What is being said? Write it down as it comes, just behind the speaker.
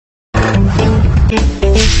Lamun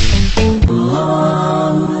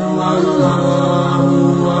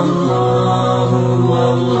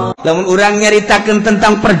urang nyaritakeun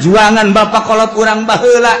tentang perjuangan bapak kolot urang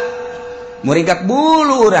baheula, muringkak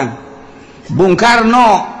bulu urang. Bung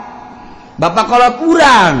Karno, bapak kolot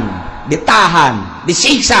urang ditahan,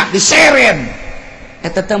 disiksa, diseret.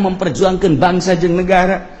 Eta teh memperjuangkeun bangsa jeung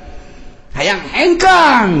negara. Hayang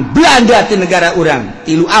hengkang Belanda ti negara urang,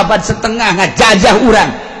 3 abad setengah ngajajah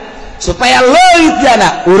urang. Supaya leuit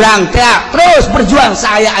jana urang teh terus berjuang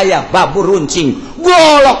saya aya babur runcing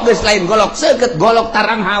golok geus lain golok seukeut golok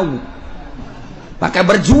tarang hau maka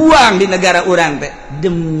berjuang di negara urang teh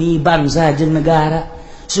demi bangsa jeung negara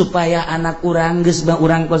supaya anak urang geus ba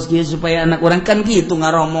urang kos kieu supaya anak urang kan kitu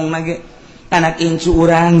ngaromongna ge anak incu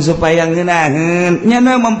urang supaya ngeunaheun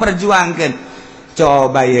nyana memperjuangkeun.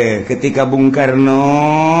 Coba ya ketika Bung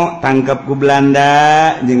Karno tangkap ku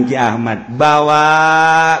Belanda jeung Ki Ahmad bawa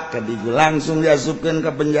ke digu langsung diasupkeun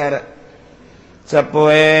ke penjara.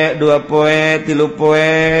 Sapoe, 2 poe, 3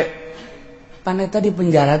 poe. Paneta di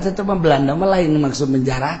penjara teh mah Belanda mah lain maksud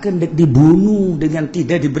menjarakeun dek dibunuh dengan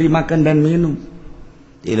tidak diberi makan dan minum.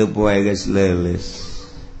 3 poe geus leuleus.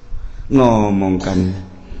 Ngomongkan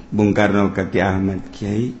Bung Karno ke Ki Ahmad,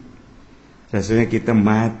 Kiai rasanya kita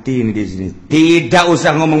mati ini di sini. Tidak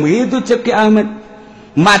usah ngomong begitu cek Ki Ahmad.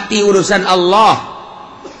 Mati urusan Allah.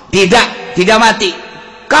 Tidak mati.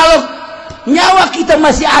 Kalau nyawa kita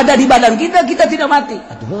masih ada di badan kita, kita tidak mati.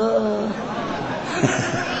 Aduh.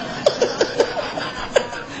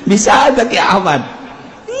 Bisa ada Ki Ahmad.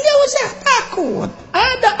 Enggak usah takut.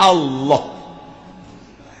 Ada Allah.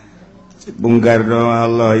 Bung Karno,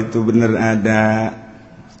 Allah itu benar ada.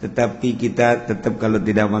 Tetapi kita tetap kalau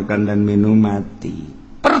tidak makan dan minum mati.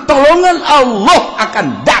 Pertolongan Allah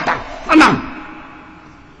akan datang. Tenang.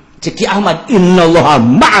 Ceki Ahmad, innallaha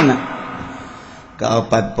ma'ana.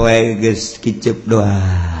 Kaopat poe geus kicep doa.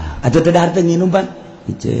 Atuh teh dahar teu nginum pan.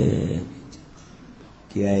 Kicep.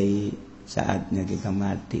 Kiai, saatnya kita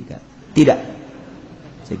mati kan. Tidak.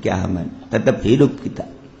 Ceki Ahmad, tetap hidup kita.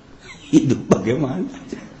 Hidup bagaimana?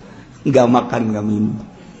 Enggak makan, enggak minum.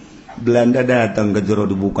 Belanda datang ke jero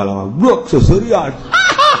dibuka lawang blok seserian.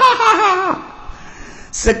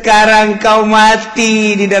 Sekarang kau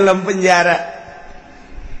mati di dalam penjara.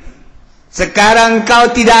 Sekarang kau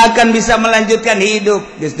tidak akan bisa melanjutkan hidup.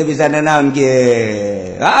 Geus teu bisa nanaon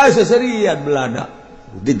kieu. Seserian Belanda.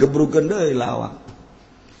 Digebrukeun deui lawang.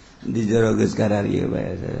 Di jero geus kararieu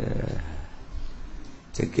bae.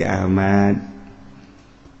 Ceki Ahmad,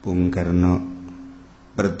 Bung Karno,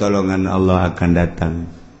 pertolongan Allah akan datang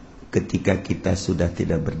ketika kita sudah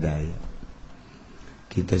tidak berdaya.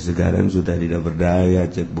 Kita sekarang sudah tidak berdaya,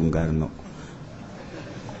 cek Bung Karno.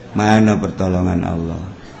 Mana pertolongan Allah?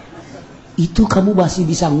 Itu kamu masih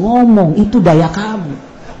bisa ngomong, itu daya kamu.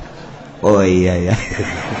 Oh iya ya.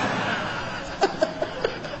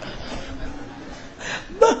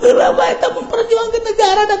 Baheula eta memperjuangkan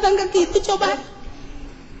negara datang ke kitu coba.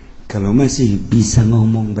 Kalau masih bisa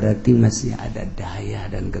ngomong berarti masih ada daya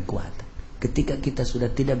dan kekuatan. Ketika kita sudah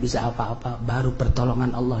tidak bisa apa-apa, baru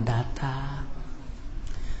pertolongan Allah datang.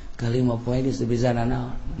 Kali mau poe geus bisa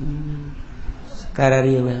nanaon.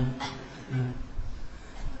 Kararieu we.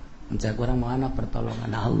 Mencak urang mana pertolongan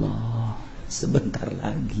Allah sebentar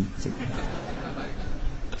lagi.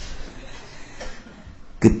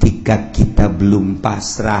 Ketika kita belum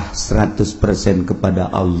pasrah 100% kepada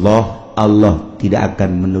Allah, Allah tidak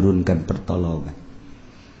akan menurunkan pertolongan.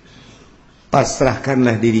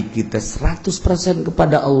 Pasrahkanlah diri kita 100%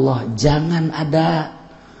 kepada Allah. Jangan ada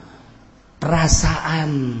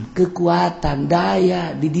perasaan, kekuatan,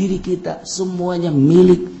 daya di diri kita. Semuanya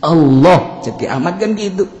milik Allah. Ceki Ahmad kan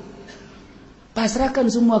gitu.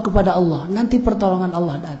 Pasrahkan semua kepada Allah. Nanti pertolongan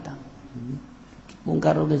Allah datang. Bung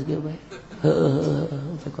Karno geus kieu bae.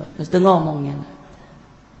 Geus teu ngomongnya.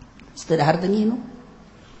 Teu dahar teu nginum.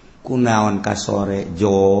 Kunaon ka sore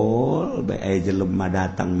jol bae jelema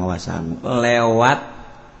datang mawa sangu lewat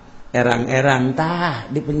erang-erang tah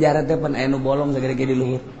di penjara teh pan aya nu bolong sagede di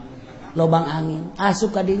luhur lobang angin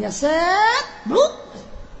asup ka dinya set bluk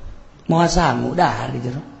mawa sangu dahar di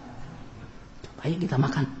jero. Ayo kita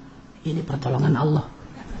makan, ini pertolongan Allah.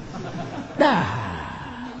 Dah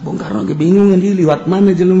Bung Karno ge bingung di liwat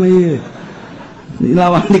mana jelema ieu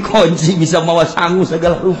lawan dikunci bisa mawa sangu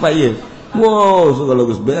segala rupa ieu. Wow, segala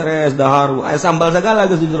geus beres dahar, aya sambal segala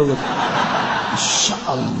geus di jero geus.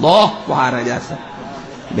 Insyaallah pohara jasa.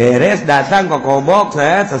 Beres datang kok kobok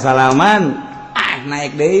set sasalaman,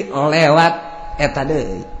 naik deui lewat eta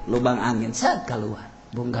deui lubang angin set keluar.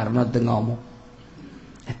 Bung Karno teu ngomong.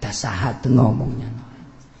 Eta saha teu ngomongnya.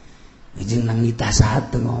 Jeung nang nita saha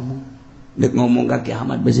teu ngomong. Dek ngomong ka Ki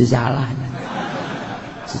Ahmad bisi salahnya.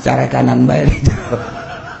 secara kanan bae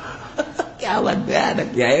kiamat bae ada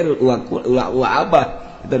kiai ulah abah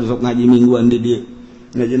kita sok ngaji mingguan di dieu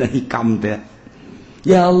ngajina hikam teh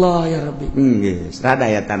ya Allah ya Rabbi geus rada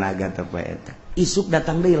aya tanaga teh poe eta isuk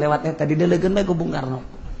datang deui lewat eta didelegeun bae ku Bung Karno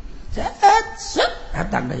set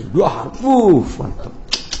datang deui mantap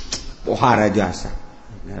pohara jasa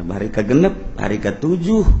hari ke-6 hari ke-7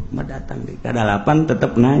 mah datang deui ka-8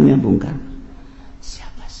 tetep nanya Bung Karno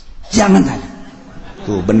siapa sih jangan tanya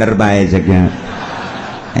tuh bener bae ceknya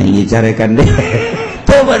ini carekan deh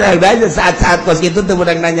tuh bener aja saat-saat kos itu tuh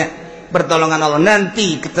bener nanya pertolongan Allah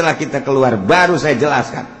nanti setelah kita keluar baru saya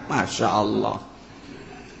jelaskan Masya Allah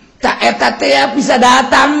tak eta teh bisa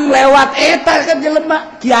datang lewat eta ke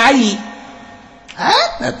jelema kiai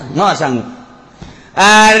datang nggak sanggup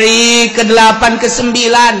hari ke-8 ke-9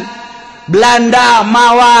 Belanda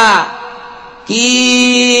mawa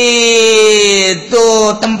itu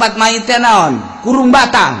tempat maitnya naon kurung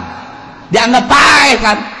batang dianggap pae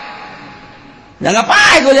kan dianggap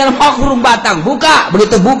pae kalau jangan mau kurung batang buka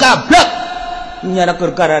begitu buka blok nyara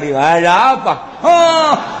kerkarari ada apa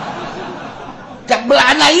cak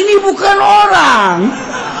Belanda ini bukan orang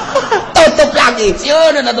tutup lagi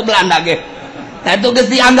siapa tutup Belanda ge nah itu geus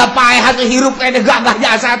dianggap pae hatu hirup kayak gagah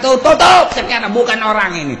jasa tutup sekarang bukan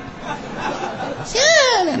orang ini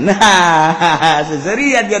nah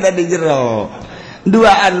seserian dia ada di jero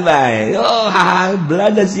duaan bae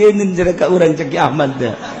Belanda sieun cenah ka urang cek Ahmad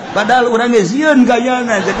teh padahal urang ge sieun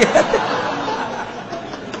kayana cek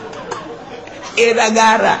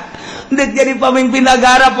negara dek jadi pemimpin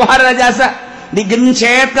negara pohara jasa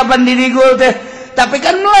digencet kapan didigul teh tapi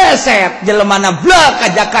kan meleset jelemana blok ka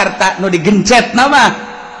Jakarta nu digencet nama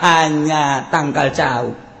hanya tangkal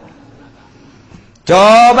cau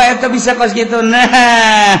coba itu bisa kos gitu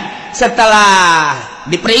nah setelah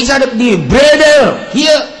diperiksa di bredel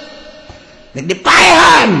hieu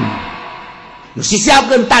dipaehan nu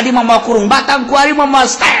disiapkeun tadi mau kurung batang kuari mau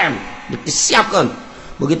stem disiapkeun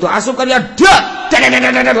begitu asup ka dia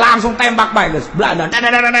langsung tembak bae geus Belanda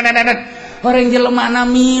orang jelemana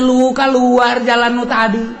milu keluar jalan nu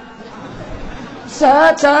tadi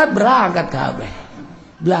set berangkat kabeh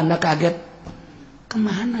Belanda kaget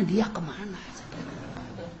kemana dia kemana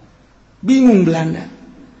bingung Belanda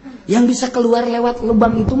yang bisa keluar lewat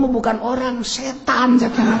lubang itu mah bukan orang setan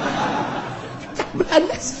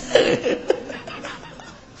Belanda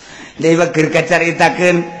deui keur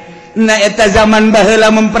kacaritakeun na eta zaman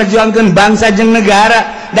baheula memperjuangkeun bangsa jeung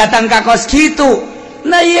negara datang ka kos kitu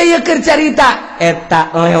nah iya keur carita eta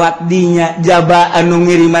lewat dinya jaba anu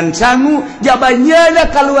ngiriman sangu jabanya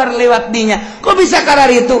keluar lewat dinya kok bisa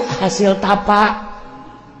karari itu hasil tapa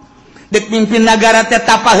dek mimpin negara teh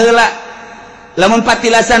tapa heula lamun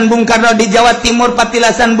patilasan Bung Karno di Jawa Timur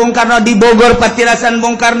patilasan Bung Karno di Bogor patilasan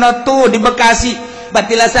Bung Karno tuh di Bekasi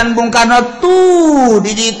patilasan Bung Karno tuh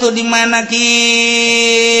di itu di mana kitu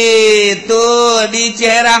di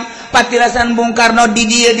Ciherang patilasan Bung Karno di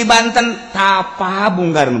dia di Banten tapa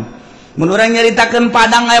Bung Karno mun urang nyaritakeun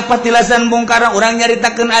Padang aya patilasan Bung Karno urang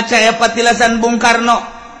nyaritakeun Aceh aya patilasan Bung Karno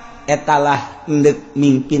etalah endek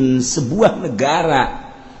mimpin sebuah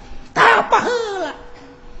negara tapa heula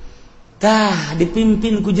tah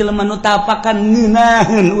dipimpin ku jelema nu tapakan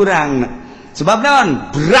ngeunaheun urangna sebab naon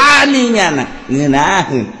beraninya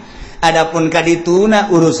ngeunaheun adapun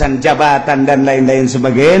kadituna urusan jabatan dan lain-lain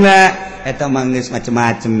sebagainya eta mah geus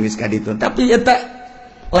macem-macem geus kaditu tapi eta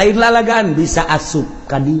lain lalagaan bisa asup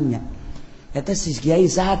kadinya eta si kiai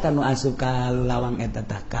saha nu asup ka lawang eta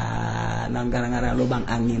tah ka naon gara-gara lubang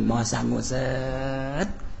angin moal sangu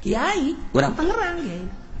set kiai urang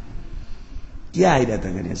Tangerang kiai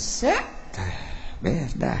datang ke dia set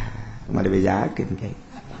beres dah mau dibejakin kiai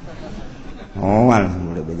mau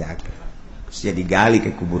dibejakin terus jadi gali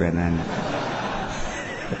ke kuburan anak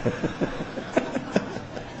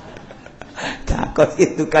takut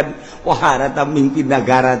itu kan wahara mimpin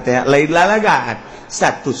negara teh lain lalagaan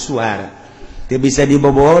satu suara dia bisa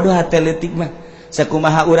dibobodoh atletik mah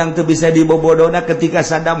sakumaha urang teu bisa dibobodona ketika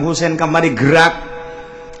Saddam Hussein kamari gerak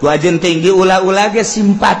ku ajeun tinggi ulah-ulah ge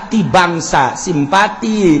simpati bangsa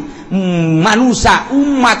simpati manusia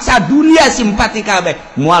umat sadunia simpati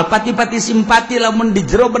kabeh moal pati-pati simpati lamun di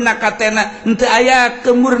jero benak katena henteu aya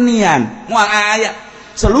kemurnian moal aya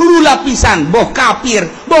seluruh lapisan boh kafir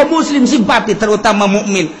boh muslim simpati terutama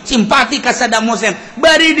mukmin simpati ka Saddam Hussein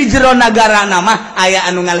bari di jero nagarana mah aya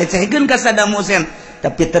anu ngalecehkeun ka Saddam Hussein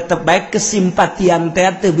tapi tetep baik kesimpatian teh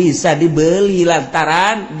teu bisa dibeli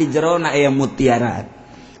lantaran di jero na aya mutiara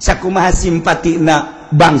sakumaha simpatina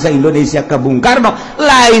bangsa Indonesia ka Bung Karno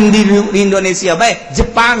lain di Indonesia bae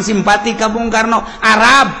Jepang simpati ka Bung Karno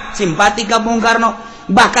Arab simpati ka Bung Karno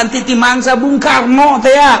bahkan titi mangsa Bung Karno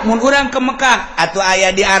teh ya mun urang ke Mekah atuh aya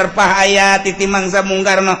di Arfah aya titi mangsa Bung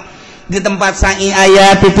Karno, di tempat Sa'i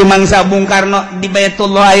aya titi mangsa Bung Karno, di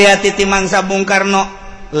Baitullah aya titi mangsa Bung Karno,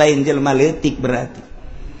 lain jelema leutik berarti.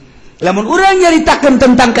 Lamun urang nyaritakeun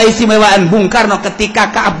tentang keistimewaan Bung Karno ketika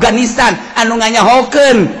ke Afghanistan anu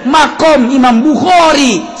nganyahokeun makom Imam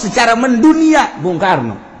Bukhari secara mendunia Bung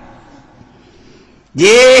Karno.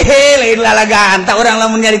 Jehe lain lalagaan tak urang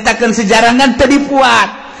lamun nyaritakeun sejarah ngan teu dipuat.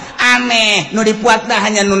 Aneh, nu dipuatna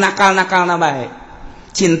hanya nu nakal-nakalna bae.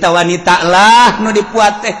 Cinta wanita lah nu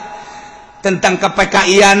dipuat teh. Tentang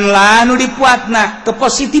KPKI-an lah nu dipuatna,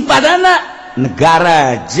 kepositifadana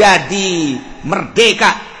negara jadi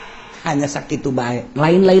merdeka. Hanya sakitu bae,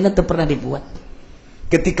 lain-lainnya teu pernah dibuat.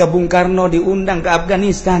 Ketika Bung Karno diundang ke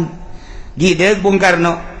Afghanistan, gide Bung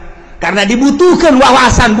Karno, karena dibutuhkan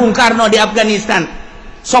wawasan Bung Karno di Afghanistan,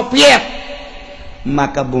 Soviet,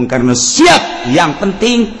 maka Bung Karno siap. Yang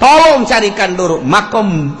penting tolong carikan dulu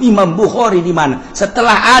makom Imam Bukhari di mana.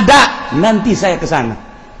 Setelah ada, nanti saya ke sana.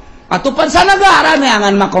 Atau pansanagara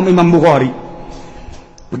neangan makom Imam Bukhari.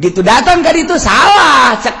 Begitu datang ke itu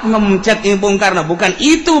salah cek Bung Karno, bukan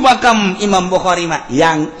itu makam Imam Bukhari mah,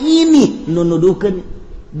 yang ini nunuduhkeun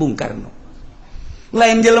Bung Karno.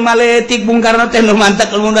 Lain jelema leutik Bung Karno teh nu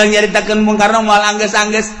mantep mun nyaritakeun Bung Karno moal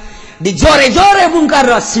anggeus-anggeus dijore-jore Bung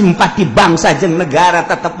Karno, simpati bangsa jeung negara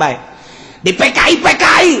tetep bae. Di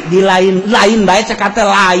PKI di lain bae cekate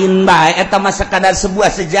lain bae eta mah sekadar sebuah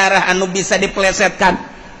sejarah anu bisa dipelesetkan.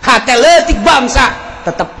 Hate leutik bangsa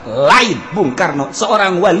tetap lain Bung Karno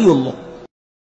seorang waliullah.